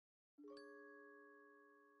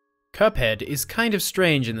Cuphead is kind of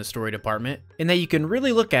strange in the story department, in that you can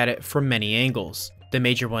really look at it from many angles. The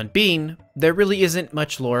major one being, there really isn't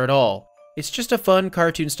much lore at all. It's just a fun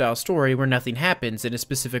cartoon-style story where nothing happens in a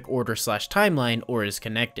specific order/timeline or is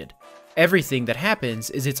connected. Everything that happens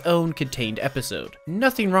is its own contained episode.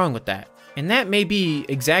 Nothing wrong with that, and that may be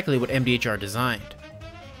exactly what MDHR designed.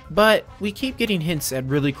 But we keep getting hints at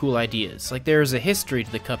really cool ideas, like there is a history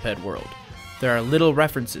to the Cuphead world. There are little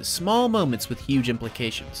references, small moments with huge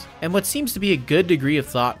implications, and what seems to be a good degree of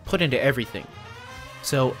thought put into everything.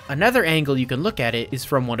 So another angle you can look at it is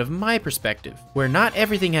from one of my perspective, where not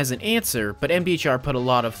everything has an answer, but MDHR put a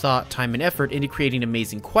lot of thought, time, and effort into creating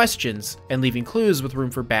amazing questions and leaving clues with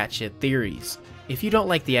room for batshit theories. If you don't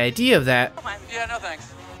like the idea of that, yeah, no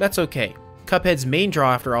thanks. That's okay. Cuphead's main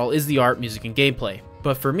draw after all is the art, music, and gameplay.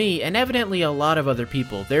 But for me, and evidently a lot of other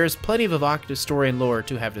people, there is plenty of evocative story and lore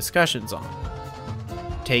to have discussions on.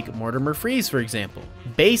 Take Mortimer Freeze for example.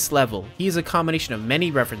 Base level, he is a combination of many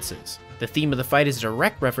references. The theme of the fight is a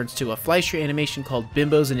direct reference to a Fleischer animation called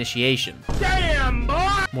Bimbo's Initiation. Damn,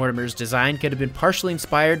 boy! Mortimer's design could have been partially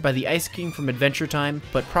inspired by the Ice King from Adventure Time,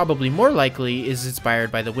 but probably more likely is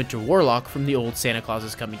inspired by the Winter Warlock from the old Santa Claus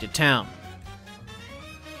is Coming to Town.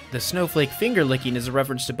 The snowflake finger licking is a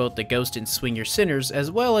reference to both the ghost in Swing Your Sinners,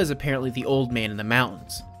 as well as apparently the old man in the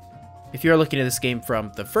mountains. If you're looking at this game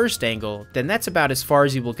from the first angle, then that's about as far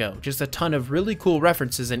as you will go, just a ton of really cool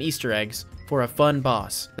references and Easter eggs for a fun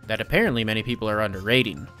boss that apparently many people are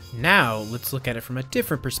underrating. Now, let's look at it from a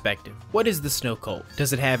different perspective. What is the Snow Cult?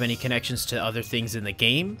 Does it have any connections to other things in the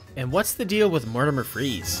game? And what's the deal with Mortimer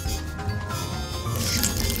Freeze?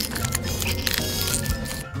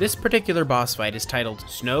 This particular boss fight is titled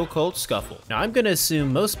Snow Cult Scuffle. Now I'm gonna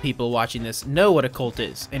assume most people watching this know what a cult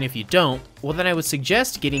is, and if you don't, well then I would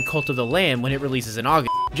suggest getting Cult of the Lamb when it releases in August.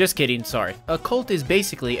 Just kidding, sorry. A cult is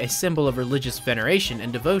basically a symbol of religious veneration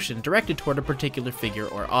and devotion directed toward a particular figure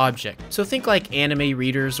or object. So think like anime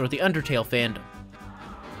readers or the Undertale fandom.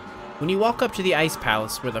 When you walk up to the Ice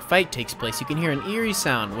Palace where the fight takes place, you can hear an eerie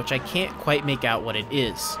sound which I can't quite make out what it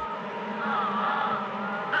is.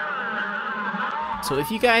 So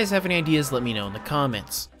if you guys have any ideas, let me know in the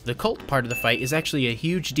comments. The cult part of the fight is actually a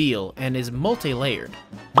huge deal and is multi-layered.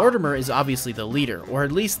 Mortimer is obviously the leader, or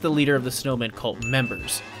at least the leader of the Snowman cult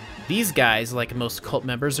members. These guys, like most cult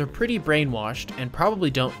members, are pretty brainwashed and probably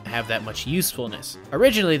don't have that much usefulness.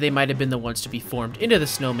 Originally, they might have been the ones to be formed into the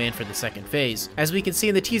Snowman for the second phase. As we can see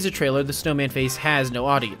in the teaser trailer, the Snowman phase has no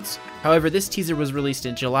audience. However, this teaser was released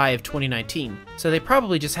in July of 2019, so they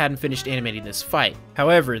probably just hadn't finished animating this fight.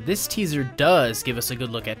 However, this teaser does give us a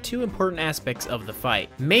good look at two important aspects of the fight,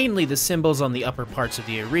 mainly the symbols on the upper parts of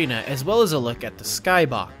the arena, as well as a look at the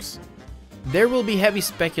skybox. There will be heavy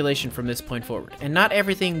speculation from this point forward, and not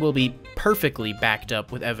everything will be perfectly backed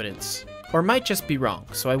up with evidence, or might just be wrong,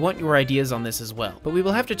 so I want your ideas on this as well, but we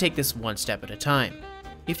will have to take this one step at a time.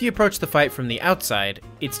 If you approach the fight from the outside,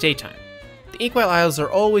 it's daytime. The Inkwell Isles are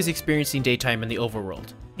always experiencing daytime in the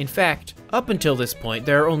overworld. In fact, up until this point,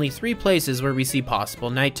 there are only 3 places where we see possible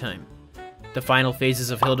nighttime. The final phases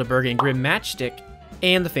of Hilda Berg and Grim Matchstick,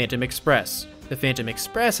 and the Phantom Express. The Phantom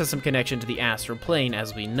Express has some connection to the astral plane,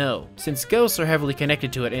 as we know, since ghosts are heavily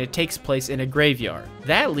connected to it and it takes place in a graveyard.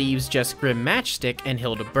 That leaves just Grim Matchstick and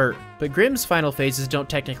Hilda Berg. But Grim's final phases don't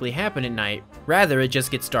technically happen at night, rather it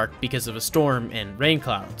just gets dark because of a storm and rain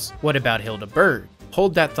clouds. What about Hilda Berg?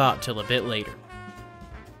 Hold that thought till a bit later.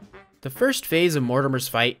 The first phase of Mortimer's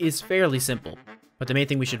fight is fairly simple, but the main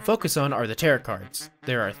thing we should focus on are the tarot cards.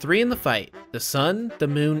 There are 3 in the fight: the sun, the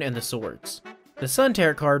moon, and the swords. The Sun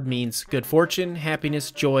tarot card means good fortune, happiness,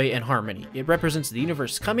 joy, and harmony. It represents the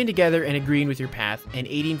universe coming together and agreeing with your path and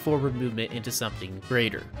aiding forward movement into something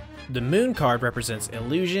greater. The Moon card represents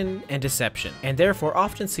illusion and deception, and therefore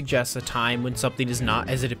often suggests a time when something is not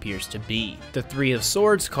as it appears to be. The 3 of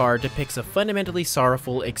Swords card depicts a fundamentally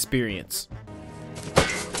sorrowful experience.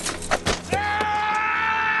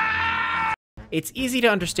 It's easy to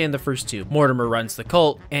understand the first 2. Mortimer runs the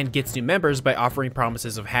cult and gets new members by offering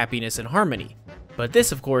promises of happiness and harmony. But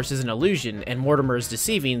this, of course, is an illusion, and Mortimer is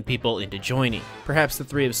deceiving people into joining. Perhaps the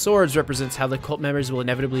 3 of Swords represents how the cult members will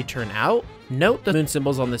inevitably turn out? Note the moon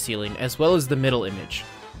symbols on the ceiling, as well as the middle image.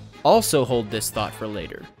 Also hold this thought for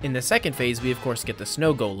later. In the second phase, we of course get the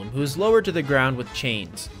Snow Golem, who is lowered to the ground with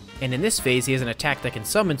chains. and in this phase he has an attack that can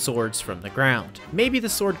summon swords from the ground. Maybe the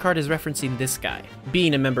sword card is referencing this guy.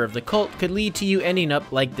 Being a member of the cult could lead to you ending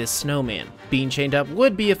up like this snowman. Being chained up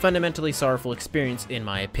would be a fundamentally sorrowful experience in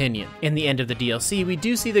my opinion. In the end of the DLC, we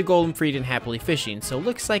do see the golem freed and happily fishing, so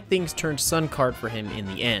looks like things turned sun card for him in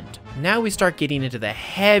the end. Now we start getting into the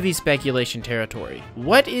heavy speculation territory.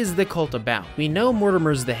 What is the cult about? We know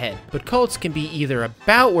Mortimer's the head, but cults can be either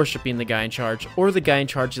about worshipping the guy in charge, or the guy in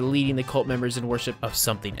charge leading the cult members in worship of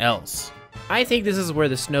something else. I think this is where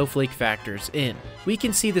the snowflake factors in. We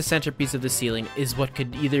can see the centerpiece of the ceiling is what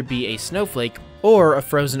could either be a snowflake or a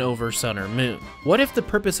frozen over sun or moon. What if the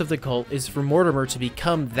purpose of the cult is for Mortimer to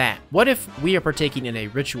become that? What if we are partaking in a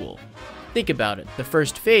ritual? Think about it. The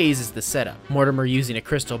first phase is the setup, Mortimer using a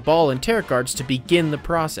crystal ball and tarot cards to begin the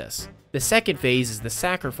process. The second phase is the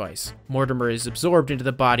sacrifice. Mortimer is absorbed into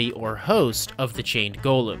the body or host of the chained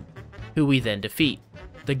golem, who we then defeat.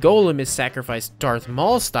 The golem is sacrificed Darth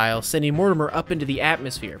Maul style, sending Mortimer up into the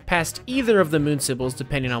atmosphere, past either of the moon symbols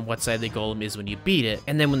depending on what side the golem is when you beat it,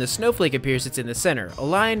 and then when the snowflake appears it's in the center,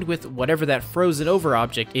 aligned with whatever that frozen over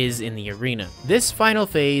object is in the arena. This final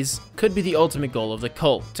phase could be the ultimate goal of the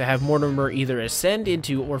cult, to have Mortimer either ascend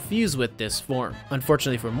into or fuse with this form.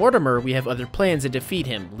 Unfortunately for Mortimer, we have other plans to defeat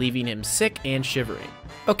him, leaving him sick and shivering.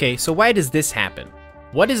 Okay, so why does this happen?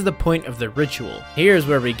 What is the point of the ritual? Here's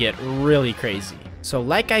where we get really crazy. So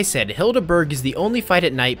like I said, Hilda Berg is the only fight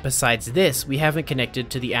at night besides this we haven't connected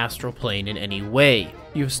to the astral plane in any way.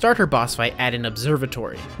 You start her boss fight at an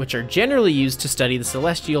observatory, which are generally used to study the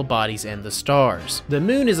celestial bodies and the stars. The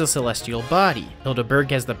moon is a celestial body. Hilda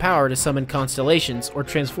Berg has the power to summon constellations or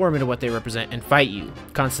transform into what they represent and fight you.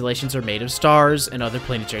 Constellations are made of stars and other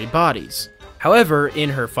planetary bodies. However, in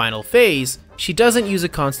her final phase, she doesn't use a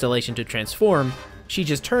constellation to transform, she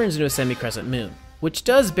just turns into a semi-crescent moon, which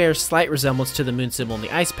does bear slight resemblance to the moon symbol in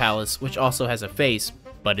the Ice Palace, which also has a face,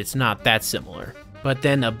 but it's not that similar. But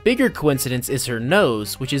then a bigger coincidence is her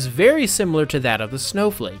nose, which is very similar to that of the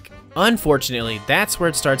snowflake. Unfortunately, that's where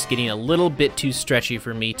it starts getting a little bit too stretchy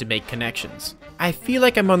for me to make connections. I feel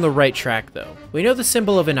like I'm on the right track though. We know the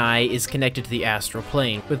symbol of an eye is connected to the astral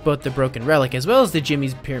plane, with both the broken relic as well as the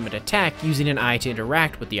Jimmy's pyramid attack using an eye to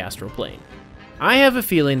interact with the astral plane. I have a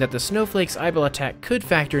feeling that the snowflake's eyeball attack could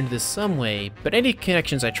factor into this some way, but any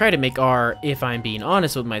connections I try to make are, if I'm being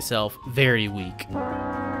honest with myself, very weak.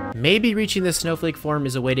 Maybe reaching the snowflake form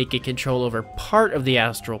is a way to get control over part of the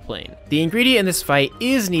astral plane. The ingredient in this fight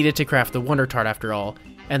is needed to craft the Wonder Tart after all,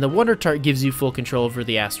 and the Wonder Tart gives you full control over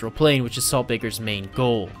the astral plane, which is Saltbaker's main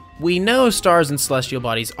goal. We know stars and celestial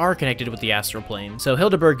bodies are connected with the astral plane, so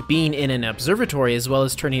Hilda Berg being in an observatory as well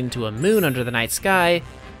as turning into a moon under the night sky,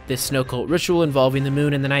 this snow cult ritual involving the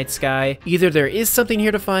moon and the night sky, either there is something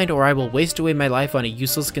here to find or I will waste away my life on a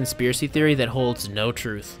useless conspiracy theory that holds no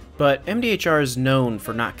truth. But MDHR is known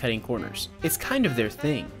for not cutting corners. It's kind of their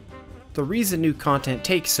thing. The reason new content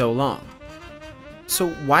takes so long. So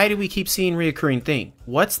why do we keep seeing reoccurring thing?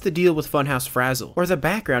 What's the deal with Funhouse Frazzle? Or the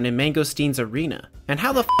background in Mangostein's arena? And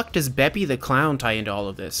how the fuck does Bepi the Clown tie into all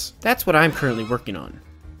of this? That's what I'm currently working on.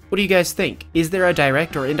 What do you guys think? Is there a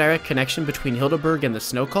direct or indirect connection between Hilda Berg and the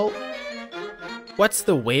Snow Cult? What's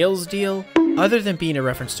the whale's deal? Other than being a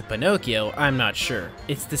reference to Pinocchio, I'm not sure.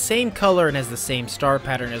 It's the same color and has the same star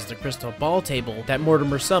pattern as the crystal ball table that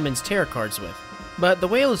Mortimer summons tarot cards with. But the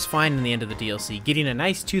whale is fine in the end of the DLC, getting a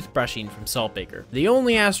nice toothbrushing from Saltbaker. The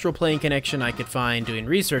only astral plane connection I could find doing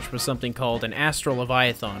research was something called an astral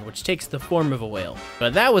leviathan, which takes the form of a whale.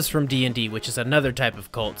 But that was from D&D, which is another type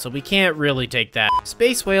of cult, so we can't really take that.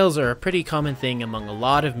 Space whales are a pretty common thing among a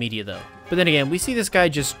lot of media though. But then again, we see this guy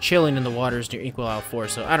just chilling in the waters near Inkwell 4,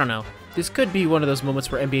 so I don't know. This could be one of those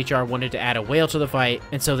moments where MBHR wanted to add a whale to the fight,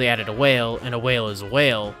 and so they added a whale, and a whale is a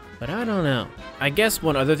whale. But I don't know. I guess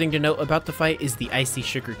one other thing to note about the fight is the icy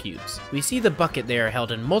sugar cubes. We see the bucket there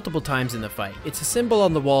held in multiple times in the fight. It's a symbol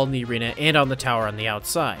on the wall in the arena and on the tower on the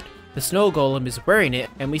outside. The snow golem is wearing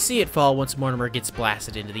it, and we see it fall once Mortimer gets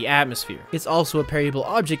blasted into the atmosphere. It's also a parryable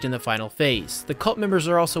object in the final phase. The cult members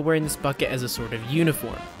are also wearing this bucket as a sort of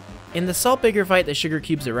uniform. In the Saltbaker fight, the sugar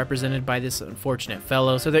cubes are represented by this unfortunate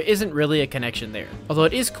fellow, so there isn't really a connection there. Although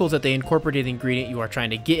it is cool that they incorporated the ingredient you are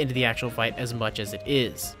trying to get into the actual fight as much as it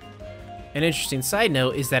is. An interesting side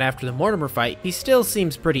note is that after the Mortimer fight, he still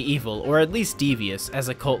seems pretty evil, or at least devious, as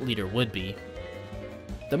a cult leader would be.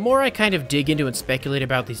 The more I kind of dig into and speculate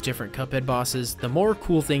about these different Cuphead bosses, the more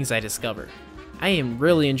cool things I discover. I am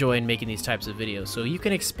really enjoying making these types of videos, so you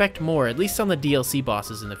can expect more, at least on the DLC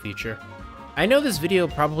bosses in the future. I know this video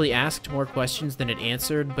probably asked more questions than it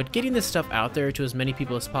answered, but getting this stuff out there to as many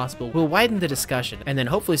people as possible will widen the discussion, and then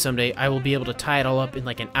hopefully someday I will be able to tie it all up in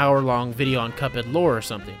like an hour-long video on Cuphead lore or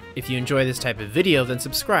something. If you enjoy this type of video, then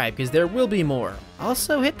subscribe, because there will be more.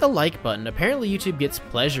 Also, hit the like button. Apparently YouTube gets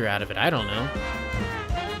pleasure out of it, I don't know.